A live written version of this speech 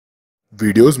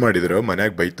Videos ಮಾಡಿದ್ರೆ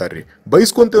ಮನ್ಯಾಗ ಬೈತಾರ್ರಿ,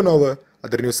 ಬೈಸ್ಕೊಂತೇವ್ ನಾವು.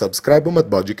 ಅದ್ರ ನೀವು ಸಬ್ಸ್ಕ್ರೈಬ್ ಮತ್ತು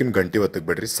ಬಾಜುಕಿನ ಗಂಟೆ ಒತ್ತಕ್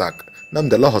ಬಿಡ್ರಿ ಸಾಕು,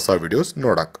 ನಮ್ದೆಲ್ಲ ಹೊಸ ವಿಡಿಯೋಸ್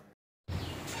ನೋಡಕ್.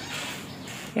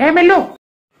 ಏ ಮಿಲ್ಲು,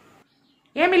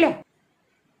 ಏ ಮಿಲ್ಯ,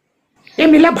 ಏ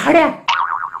ಮಿಲ್ಯ ಭಾಡ್ಯ.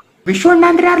 ವಿಶ್ವಣ್ಣ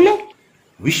ಅಂದ್ರೆ ಯಾರ್ಲಿ?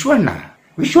 ವಿಶ್ವಣ್ಣ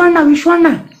ವಿಶ್ವಣ್ಣ ವಿಶ್ವಣ್ಣ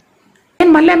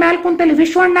ಏನ್ ಮಲ್ಲೆ ಮ್ಯಾಲ್ ಕುಂತಲ್ಲಿ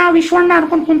ವಿಶ್ವಣ್ಣ ವಿಶ್ವಣ್ಣ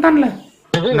ಅನ್ಕೊಂಡ್ ಕುಂತಾನಲ್ಲ.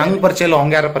 ನಂಗ್ ಪರಿಚಯ ಇಲ್ಲ,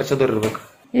 ಅವಂಗ ಯಾರ ಪರಿಚಯದವ್ರು ಇರ್ಬೇಕು.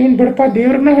 ಏನ್ ಬಿಡಪ್ಪ,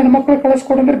 ದೇವ್ರನ್ನ ಹೆಣ್ಮಕ್ಳು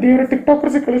ಕಳಿಸ್ಕೊಡಂದ್ರೆ ದೇವ್ರ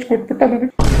ಟಿಕ್ಟಾಕರ್ಸ್ ಕಳಿಸ್ಕೊಟ್ಬಿಟ್ಟ ನನಗೆ.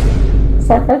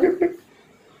 ಸಾಕಾಗಿತ್ತು.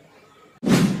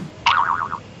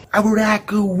 ಅವಡ್ಯಾಕ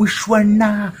ವಿಶ್ವಣ್ಣ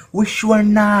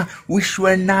ವಿಶ್ವಣ್ಣ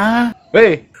ವಿಶ್ವಣ್ಣ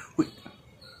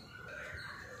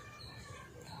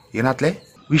ಏನಾತ್ಲೆ?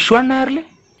 ವಿಶ್ವಣ್ಣ ಇರ್ಲಿ.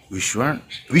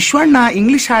 ವಿಶ್ವಣ್ಣ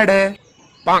ಇಂಗ್ಲಿಷ್ ಹಾಡ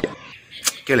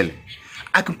ಕೇಳಲಿ.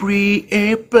 I can be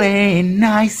a plane,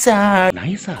 nice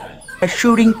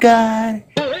shooting car.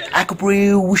 I can be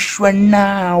Vishwanna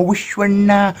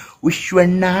Vishwanna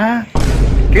Vishwanna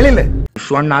ಕೇಳಿಲ್ಲ?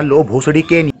 ವಿಶ್ವಣ್ಣ ಲೋ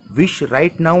ಭೋಸಡಿಕೆ ವಿಶ್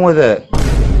ರೈಟ್ ನಾವು ಅದ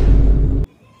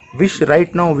ವಿಶ್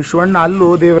ರೈಟ್ ನಾವು ವಿಶ್ವಣ್ಣ ಅಲ್ಲೋ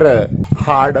ದೇವ್ರ.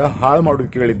 ಹಾಡ ಹಾಳು ಮಾಡೋದು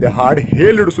ಕೇಳಿದ್ದೆ, ಹಾಡು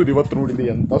ಹೇಳಿಡಿಸೋದು ಇವತ್ತು ನೋಡಿದೆ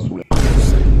ಅಂತ ಸುಳ್ಳು.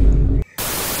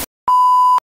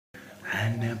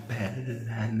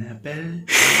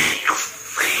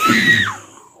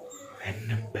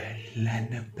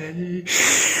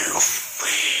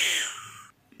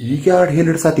 ಈಗ ಹಾಡು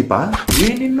ಹೇಳಿಡ್ಸಾತಿಪ್ಪ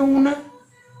ಏನಿನ್ನ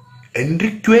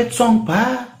ಎನ್ರಿಕ್ ಟ್ವೇಟ್ ಸಾಂಗ್ ಪಾ.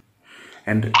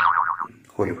 ಎನ್ರಿ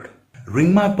ಹೋಲಿ ಬಿಡು.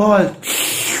 ರಿಂಗ್ ಮೈ ಬಾಲ್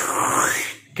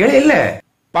ಕೇಳಿ ಇಲ್ಲ?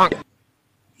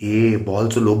 ಏ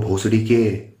ಬಾಲ್ಸ್ ಲೋ ಭೋಸಡಿಕೆ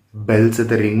ಬೆಲ್ಸ್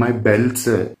ಅದ. ರಿಂಗ್ ಮೈ ಬೆಲ್ಸ್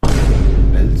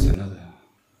ಬೆಲ್ಸ್ ಅನ್ನೋದ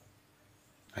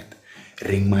ಆಯ್ತು.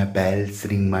 Ring my bells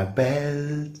ring my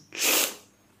bells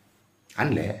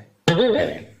ಅನ್ಲೆ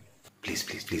please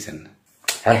please please ಅನ್ನ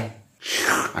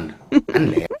ಅನ್ನ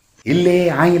ಅನ್ಲೆ. ಇಲ್ಲೇ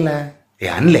ಆಗಿಲ್ಲ. ಏ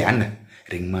ಅನ್ಲೆ ಅನ್ನ.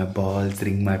 ರಿಂಗ್ ಮೈ ಬಾಲ್ಸ್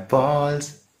ರಿಂಗ್ ಮೈ ಬಾಲ್ಸ್.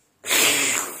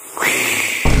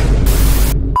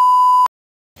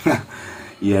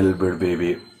 ಎಲ್ ಬಿಡ್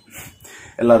ಬೇಬಿ,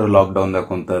 ಎಲ್ಲಾರು ಲಾಕ್ಡೌನ್ದಾಗ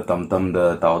ಕುಂತ ತಮ್ದ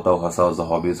ತಾವ್ ಹೊಸ ಹೊಸ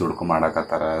ಹಾಬೀಸ್ ಹುಡ್ಕೊ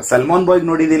ಮಾಡಾಕತ್ತಾರ. ಸಲ್ಮಾನ್ ಬಾಯ್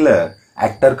ನೋಡಿದಿಲ್ಲ?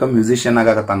 Actor come musician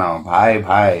ಆಗಾಕತ್ತಾನ Bhai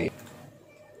Bhai.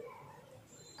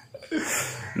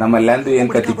 ನಮ್ಮಲ್ಲಂದು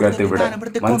ಏನ್ ಕತಿ ಕೇಳ್ತೀವಿ ಬಿಡ.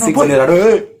 ಮನ್ಸಿಗೆ ಬಂದಿರಾಡು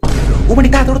ಉಮಣಿ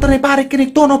ತಾತೊಡ್ತಾನೆ ಪಾರಕ್ಕೆ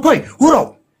ತೋನೋ ಪೋಯ್ ಊರೋ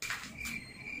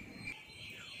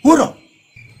ಊರೋ.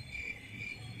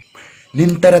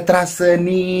 ನಿಂತರ ತ್ರಾಸ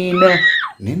ನೀನ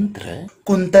ನಿಂತ್ರ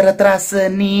ಕುಂತರ ತ್ರಾಸ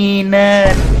ನೀನ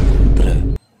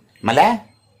ಮಲ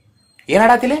ಏನ್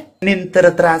ಆಡಾತಿಲ್ಲ? ನಿಂತರ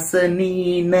ತ್ರಾಸ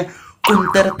ನೀನ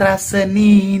ಕುಂತರ ತ್ರಾಸ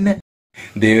ನೀನ.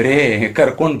 ದೇವ್ರೇ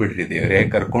ಕರ್ಕೊಂಡ್ ಬಿಡ್ರಿ, ದೇವ್ರೇ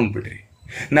ಕರ್ಕೊಂಡ್ ಬಿಡ್ರಿ.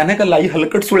 ನನಗಲ್ಲ ಈ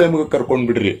ಹಲಕಟ್ ಸುಳೆ ಮಗ ಕರ್ಕೊಂಡ್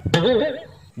ಬಿಡ್ರಿ.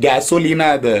 ಗ್ಯಾಸೋಲಿನ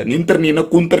ಅದ, ನಿಂತರ ನೀನ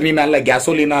ಕುಂತರ ನೀನ ಅಲ್ಲ,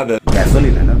 ಗ್ಯಾಸೋಲಿನ ಅದ.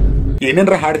 ಗ್ಯಾಸೋಲಿನ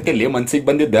ಏನೇನ್ರ ಹಾಡ್ತಿಲ್ಲಿ, ಮನ್ಸಿಗೆ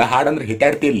ಬಂದಿದ್ದ ಹಾಡಂದ್ರ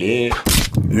ಹಿತಾಡ್ತಿಲ್ಲಿ.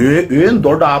 ಏನ್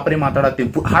ದೊಡ್ಡ ಆಪರಿ ಮಾತಾಡತ್ತಿ.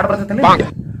 ಹಾಡ್ ಬರ್ತೈತಲ್ಲ,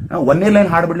 ಒಂದೇ ಲೈನ್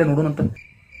ಹಾಡ್ ಬಿಡ್ಲೆ ನೋಡೋಣಂತ.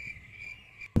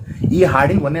 ಈ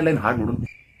ಹಾಡಿನ ಒಂದೇ ಲೈನ್ ಹಾಡ್ ನೋಡು.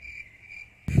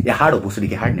 ಹಾಡು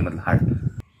ಬುಸಡಿಗೆ ಹಾಡು ನಿಮ್ಮದು ಹಾಡು.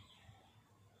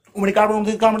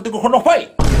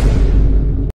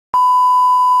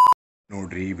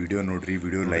 ನೋಡ್ರಿ ವಿಡಿಯೋ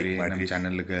ಲೈಕ್ ಮಾಡಿ,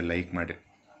 ಚಾನಲ್ಗೆ ಲೈಕ್ ಮಾಡಿ.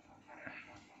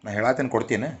 ನಾ ಹೇಳತ್ತೇನೆ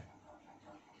ಕೊಡ್ತೀನಿ.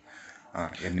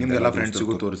 ನಿಮ್ದೆಲ್ಲ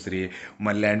ಫ್ರೆಂಡ್ಸಿಗೂ ತೋರಿಸ್ರಿ.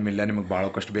 ಮಲ್ಯ ಆ್ಯಂಡ್ ಮಿಲ್ಯ ನಿಮಗೆ ಭಾಳ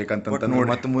ಕಷ್ಟ ಬೇಕಂತ ನೋಡಿ.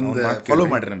 ಮತ್ತೆ ಮುಂದೆ ಫಾಲೋ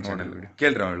ಮಾಡಿರಿ ನಮ್ಮ ಚಾನಲ್.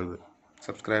 ಕೇಳ್ರಿ ಹೇಳೋದು.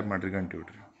 ಸಬ್ಸ್ಕ್ರೈಬ್ ಮಾಡಿರಿ, ಗಂಟೆ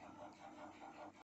ಬಿಡ್ರಿ.